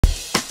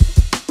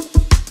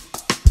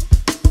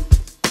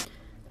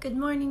Good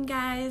morning,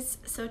 guys.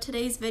 So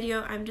today's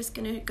video, I'm just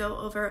gonna go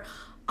over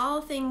all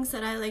things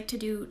that I like to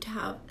do to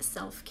have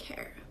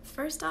self-care.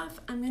 First off,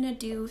 I'm gonna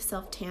do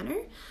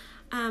self-tanner.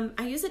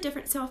 I use a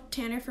different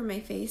self-tanner for my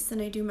face than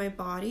I do my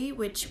body,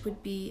 which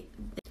would be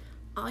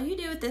all you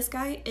do with this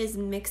guy is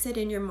mix it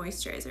in your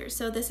moisturizer.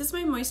 So this is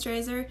my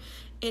moisturizer.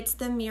 It's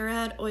the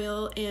Murad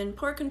Oil and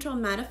Pore Control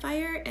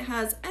Mattifier. It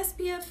has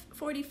SPF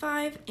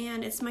 45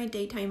 and it's my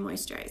daytime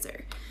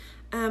moisturizer.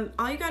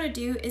 All you gotta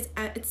do is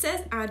it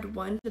says add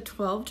 1 to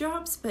 12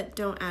 drops, but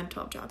don't add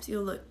 12 drops.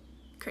 You'll look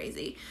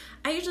crazy.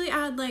 I usually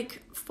add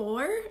like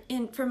 4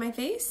 in for my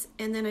face,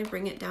 and then I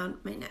bring it down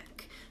my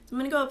neck. So I'm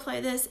gonna go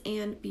apply this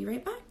and be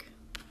right back.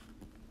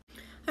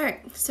 All right,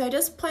 so I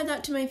just applied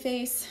that to my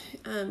face.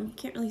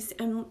 Can't really see,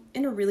 I'm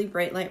in a really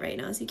bright light right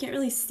now, so you can't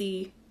really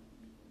see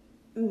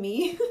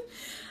me.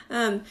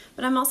 But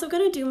I'm also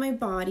gonna do my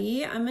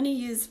body. I'm gonna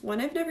use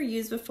one I've never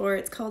used before.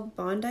 It's called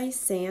Bondi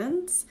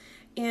Sands.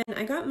 And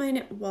I got mine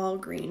at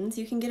Walgreens.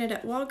 You can get it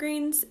at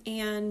Walgreens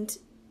and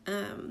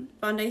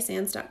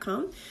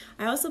bondisands.com.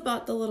 I also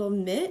bought the little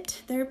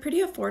mitt. They're pretty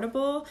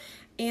affordable.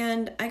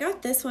 And I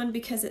got this one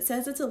because it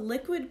says it's a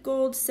liquid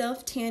gold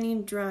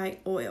self-tanning dry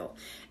oil.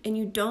 And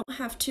you don't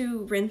have to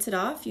rinse it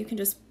off. You can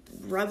just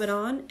rub it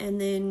on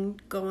and then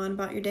go on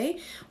about your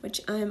day,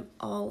 which I'm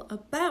all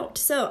about.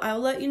 So I'll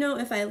let you know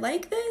if I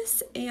like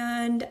this.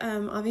 And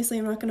obviously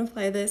I'm not going to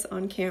apply this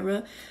on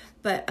camera,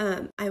 but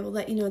I will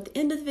let you know at the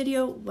end of the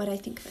video what I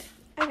think of it.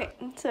 Okay,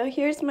 so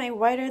here's my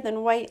whiter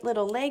than white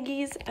little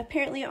leggies.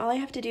 Apparently all I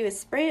have to do is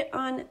spray it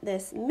on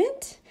this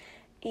mitt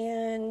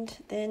and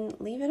then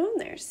leave it on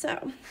there. So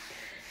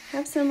I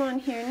have some on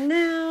here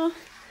now. I'm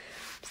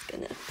just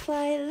gonna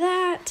apply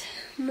that.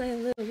 My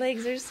little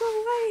legs are so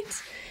white.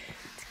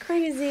 It's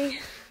crazy.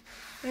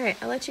 All right,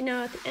 I'll let you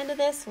know at the end of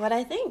this what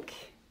I think.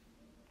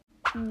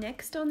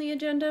 Next on the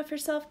agenda for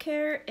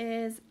self-care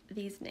is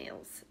these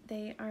nails.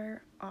 They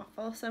are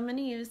awful. So I'm going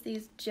to use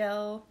these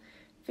Gel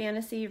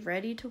Fantasy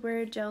Ready to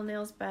Wear Gel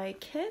Nails by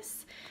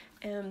Kiss.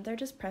 They're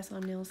just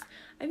press-on nails.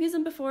 I've used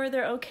them before.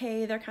 They're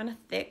okay. They're kind of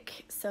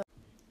thick. So,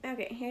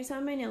 okay, here's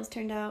how my nails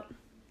turned out.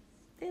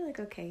 They look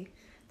okay.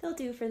 They'll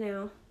do for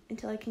now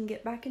until I can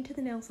get back into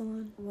the nail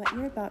salon. What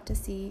you're about to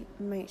see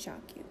might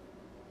shock you.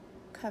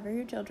 Cover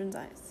your children's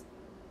eyes.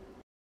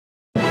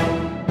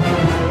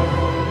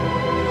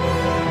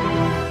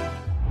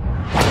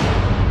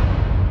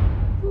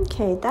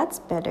 Okay, that's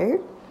better.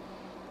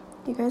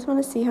 You guys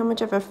want to see how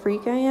much of a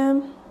freak I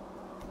am?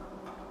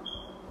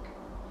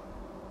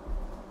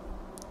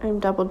 I'm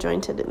double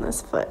jointed in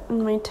this foot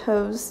and my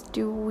toes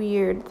do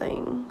weird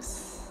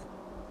things.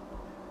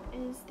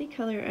 Is the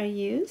color I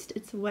used.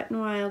 It's Wet n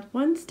Wild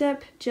One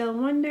Step Gel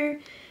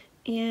Wonder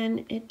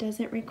and it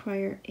doesn't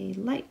require a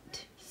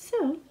light.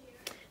 So,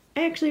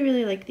 I actually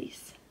really like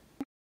these.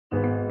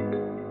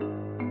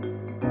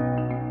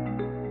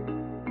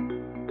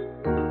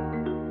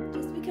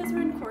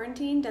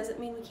 Doesn't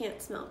mean we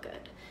can't smell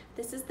good.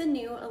 This is the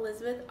new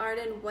Elizabeth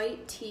Arden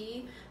White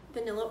Tea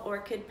Vanilla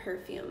Orchid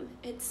perfume.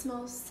 It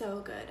smells so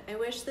good. I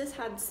wish this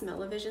had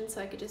smell-o-vision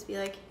so I could just be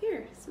like,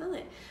 here, smell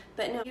it.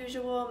 But no, as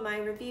usual, my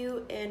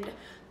review and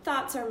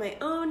thoughts are my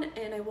own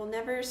and I will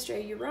never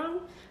stray you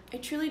wrong. I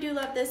truly do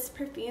love this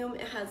perfume.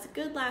 It has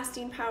good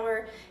lasting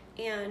power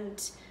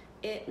and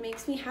it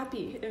makes me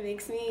happy. It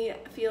makes me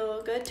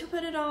feel good to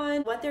put it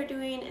on. What they're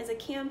doing is a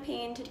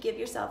campaign to give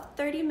yourself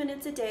 30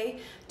 minutes a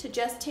day to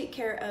just take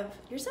care of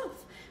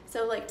yourself.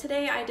 So like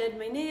today I did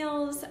my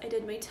nails, I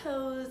did my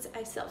toes,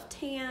 I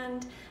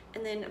self-tanned,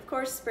 and then of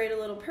course sprayed a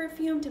little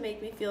perfume to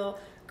make me feel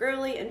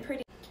girly and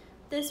pretty.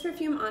 This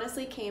perfume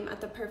honestly came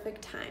at the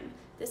perfect time.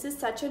 This is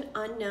such an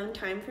unknown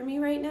time for me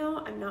right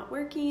now. I'm not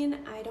working,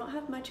 I don't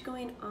have much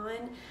going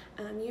on.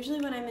 Usually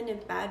when I'm in a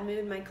bad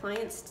mood, my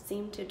clients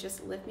seem to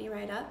just lift me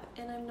right up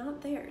and I'm not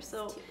there.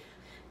 So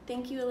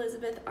thank you,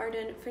 Elizabeth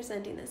Arden, for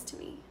sending this to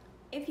me.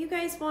 If you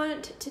guys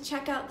want to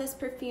check out this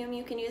perfume,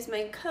 you can use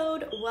my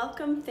code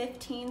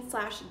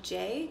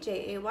WELCOME15/J,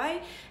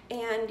 J-A-Y,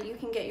 and you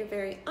can get your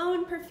very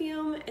own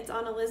perfume. It's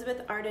on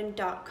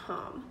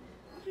elizabetharden.com.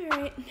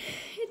 Alright,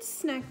 it's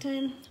snack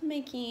time. I'm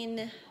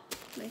making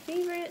my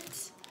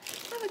favorite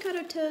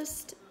avocado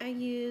toast. I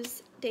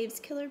use Dave's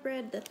Killer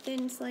Bread, the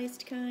thin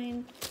sliced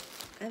kind,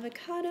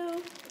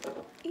 avocado,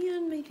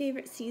 and my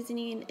favorite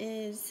seasoning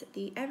is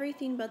the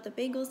Everything But the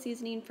Bagel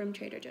seasoning from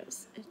Trader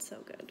Joe's. It's so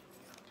good.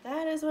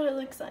 That is what it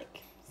looks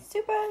like.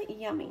 Super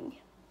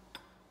yummy.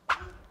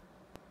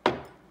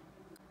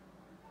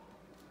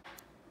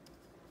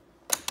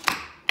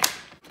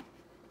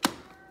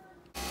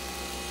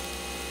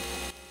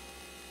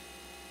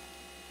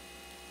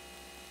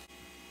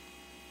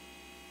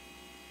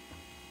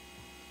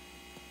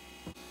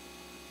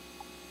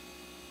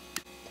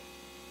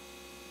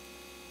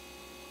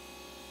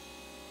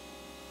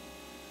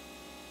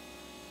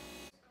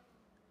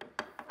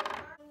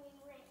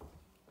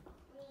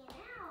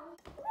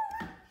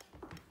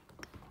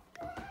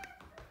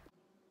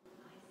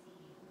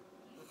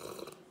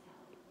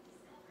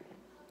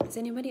 Is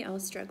anybody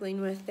else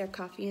struggling with their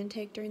coffee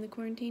intake during the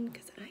quarantine?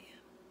 Because I am.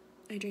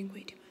 I drink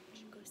way too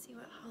much. Go see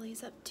what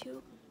Holly's up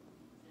to.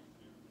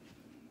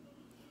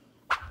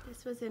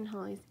 This was in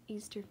Holly's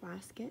Easter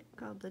basket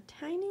called the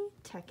Tiny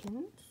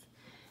Tekkens.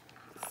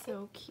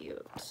 So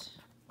cute.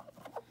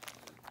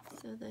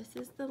 So this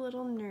is the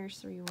little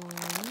nursery one.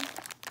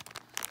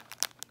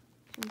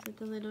 Comes with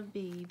a little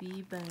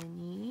baby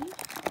bunny.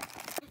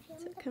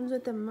 So it comes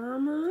with a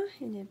mama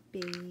and a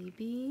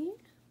baby.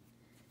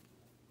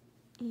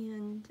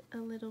 And a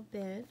little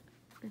bed.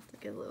 It's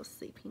like a little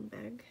sleeping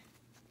bag.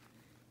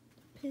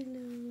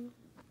 Pillow.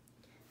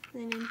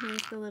 Then in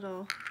here's the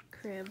little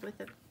crib with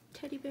a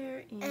teddy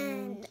bear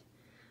and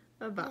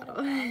a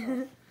bottle.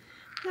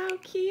 How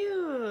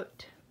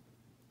cute!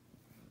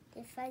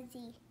 They're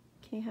fuzzy.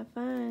 Okay, have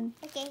fun.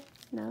 Okay.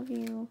 Love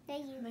you.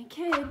 Thank you. My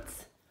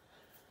kids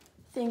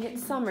think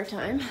it's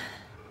summertime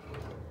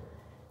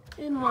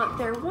and want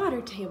their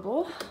water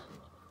table.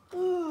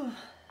 Oh,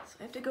 so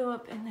I have to go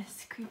up in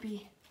this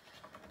creepy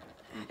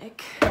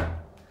attic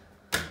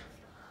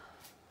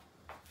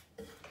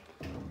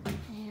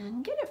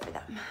and get it for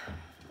them.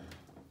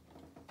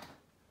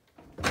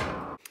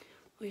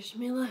 Wish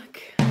me luck.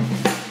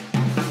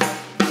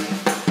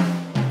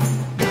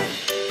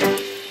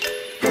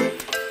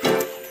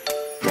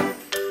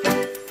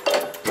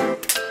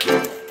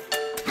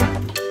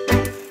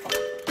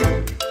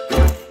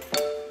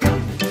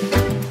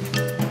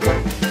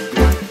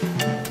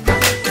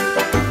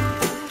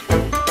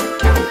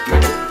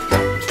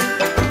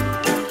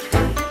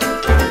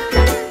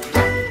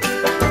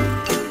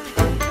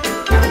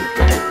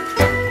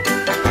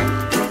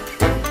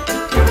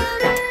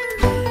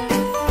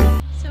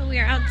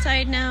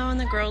 Now and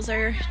the girls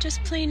are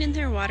just playing in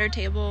their water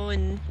table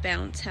and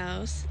bounce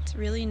house. It's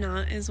really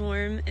not as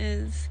warm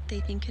as they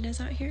think it is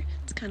out here.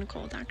 It's kind of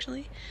cold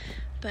actually,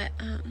 but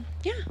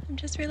yeah, I'm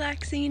just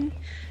relaxing,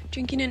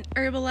 drinking an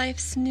Herbalife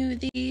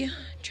smoothie,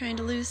 trying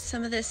to lose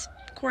some of this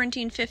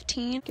quarantine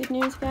 15. Good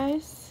news,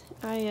 guys,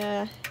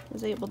 I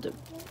was able to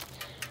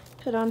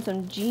put on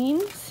some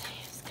jeans.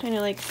 It's kind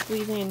of like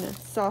squeezing a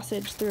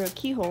sausage through a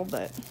keyhole,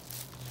 but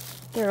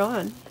they're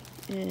on.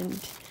 And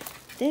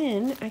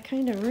then I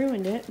kind of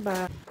ruined it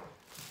by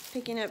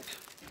picking up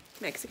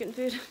Mexican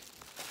food.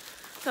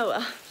 Oh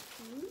well.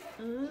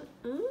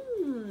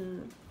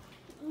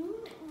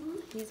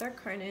 These are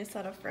carne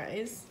asada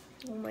fries.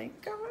 Oh my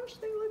gosh,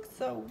 they look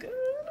so good.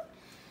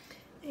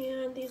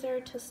 And these are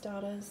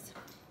tostadas.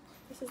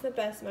 This is the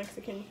best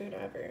Mexican food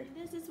ever.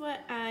 This is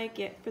what I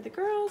get for the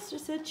girls.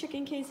 Just a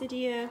chicken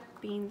quesadilla,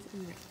 beans,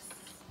 and rice.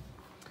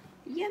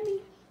 Yummy.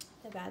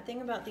 The bad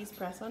thing about these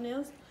press-on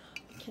nails,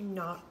 I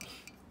cannot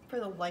for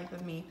the life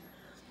of me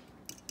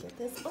get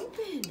this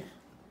open.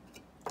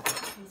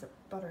 Use a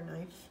butter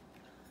knife.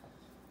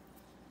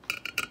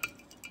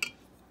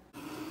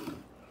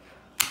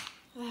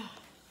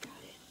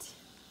 Got it.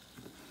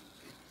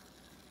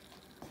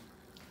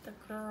 The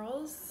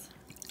girls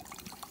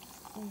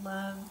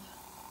love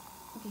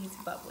these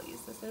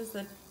bubblies. This is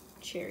the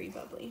cherry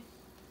bubbly.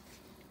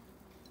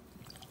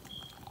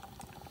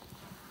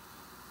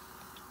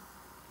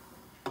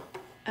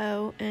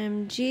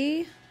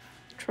 OMG.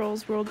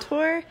 Trolls World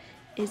Tour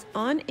is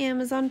on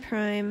Amazon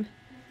Prime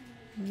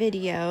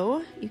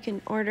Video. You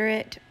can order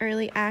it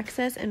early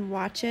access and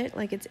watch it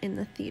like it's in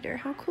the theater.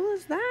 How cool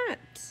is that?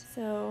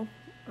 So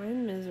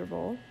I'm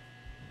miserable.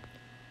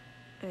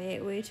 I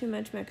ate way too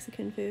much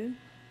Mexican food,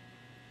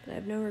 but I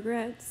have no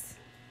regrets.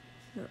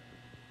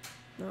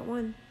 Not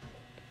one.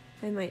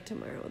 I might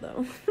tomorrow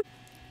though.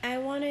 I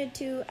wanted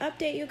to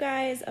update you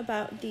guys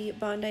about the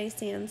Bondi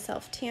Sands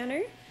Self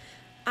Tanner.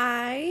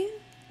 I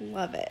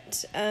love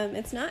it.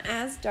 It's not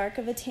as dark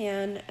of a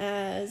tan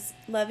as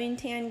Loving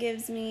Tan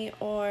gives me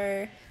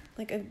or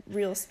like a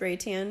real spray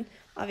tan.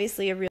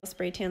 Obviously a real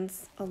spray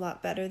tan's a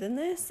lot better than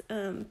this,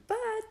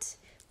 but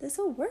this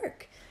will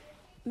work.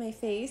 My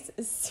face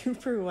is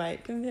super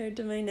white compared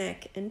to my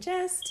neck and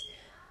chest.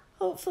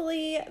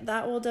 Hopefully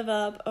that will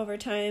develop over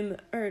time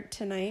or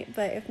tonight,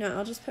 but if not,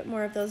 I'll just put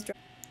more of those.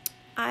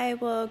 I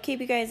will keep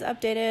you guys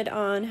updated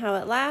on how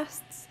it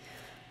lasts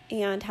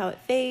and how it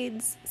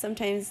fades.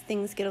 Sometimes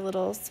things get a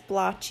little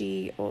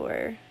splotchy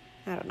or,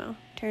 I don't know,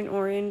 turn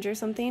orange or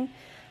something.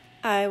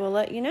 I will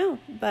let you know.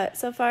 But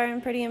so far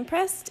I'm pretty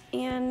impressed,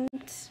 and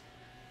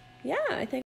yeah, I think